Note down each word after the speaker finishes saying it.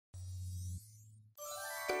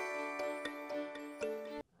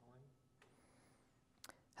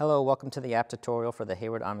Hello, welcome to the app tutorial for the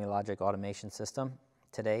Hayward OmniLogic Automation System.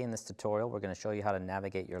 Today in this tutorial we're going to show you how to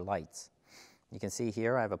navigate your lights. You can see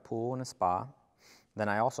here I have a pool and a spa. Then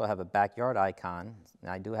I also have a backyard icon.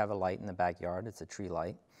 Now I do have a light in the backyard, it's a tree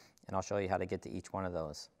light, and I'll show you how to get to each one of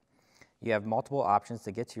those. You have multiple options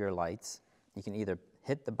to get to your lights. You can either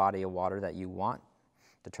hit the body of water that you want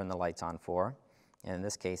to turn the lights on for, and in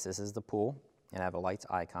this case this is the pool, and I have a lights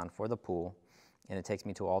icon for the pool, and it takes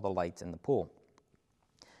me to all the lights in the pool.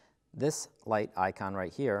 This light icon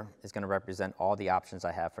right here is going to represent all the options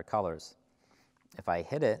I have for colors. If I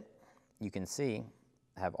hit it, you can see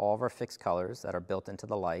I have all of our fixed colors that are built into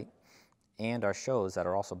the light and our shows that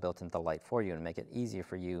are also built into the light for you to make it easier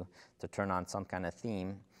for you to turn on some kind of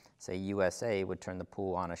theme. Say USA would turn the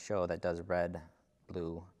pool on a show that does red,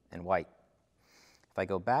 blue, and white. If I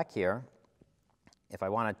go back here, if I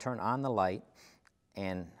want to turn on the light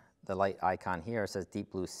and the light icon here says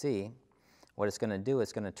deep blue sea, what it's going to do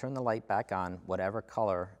is going to turn the light back on whatever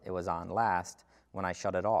color it was on last when I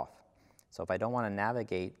shut it off. So if I don't want to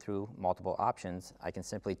navigate through multiple options, I can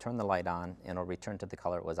simply turn the light on and it'll return to the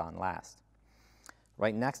color it was on last.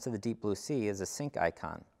 Right next to the deep blue sea is a sync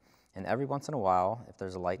icon. And every once in a while, if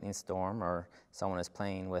there's a lightning storm or someone is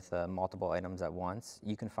playing with multiple items at once,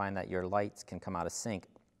 you can find that your lights can come out of sync.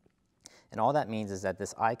 And all that means is that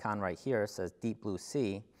this icon right here says deep blue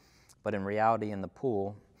sea, but in reality in the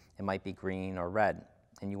pool, it might be green or red,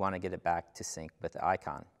 and you want to get it back to sync with the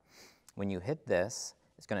icon. When you hit this,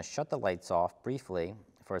 it's going to shut the lights off briefly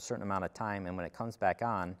for a certain amount of time, and when it comes back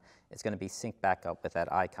on, it's going to be synced back up with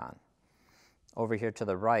that icon. Over here to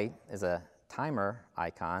the right is a timer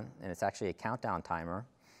icon, and it's actually a countdown timer.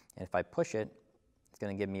 And if I push it, it's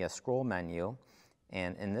going to give me a scroll menu,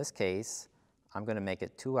 and in this case, I'm going to make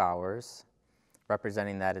it 2 hours,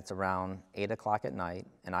 representing that it's around 8 o'clock at night,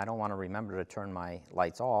 and I don't want to remember to turn my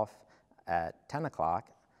lights off at 10 o'clock,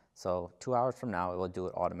 so 2 hours from now it will do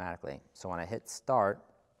it automatically. So when I hit start,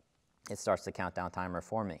 it starts the countdown timer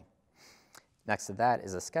for me. Next to that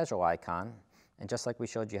is a schedule icon, and just like we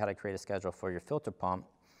showed you how to create a schedule for your filter pump,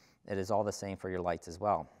 it is all the same for your lights as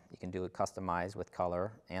well. You can do it customized with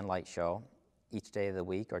color and light show each day of the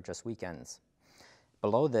week or just weekends.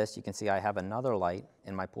 Below this, you can see I have another light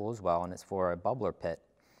in my pool as well, and it's for a bubbler pit.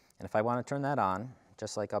 And if I want to turn that on,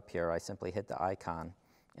 just like up here, I simply hit the icon,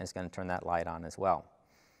 and it's going to turn that light on as well.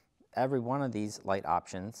 Every one of these light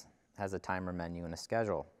options has a timer menu and a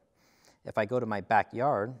schedule. If I go to my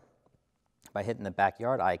backyard, by hitting the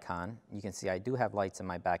backyard icon, you can see I do have lights in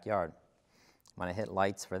my backyard. When I hit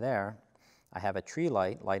lights for there, I have a tree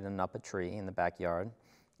light lighting up a tree in the backyard.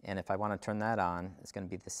 And if I want to turn that on, it's going to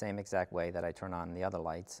be the same exact way that I turn on the other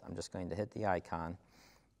lights. I'm just going to hit the icon.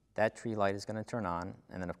 That tree light is going to turn on.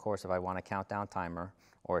 And then, of course, if I want a countdown timer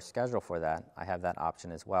or a schedule for that, I have that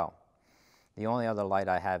option as well. The only other light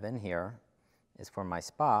I have in here is for my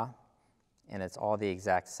spa, and it's all the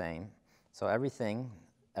exact same. So every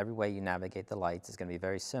way you navigate the lights is going to be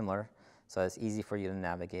very similar. So it's easy for you to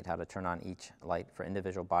navigate how to turn on each light for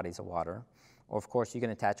individual bodies of water. Or, of course, you can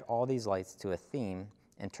attach all these lights to a theme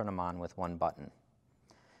and turn them on with one button.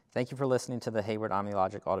 Thank you for listening to the Hayward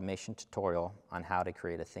OmniLogic Automation tutorial on how to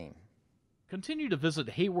create a theme. Continue to visit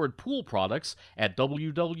Hayward Pool Products at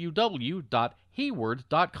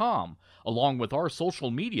www.hayward.com, along with our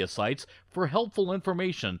social media sites for helpful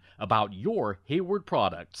information about your Hayward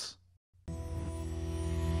products.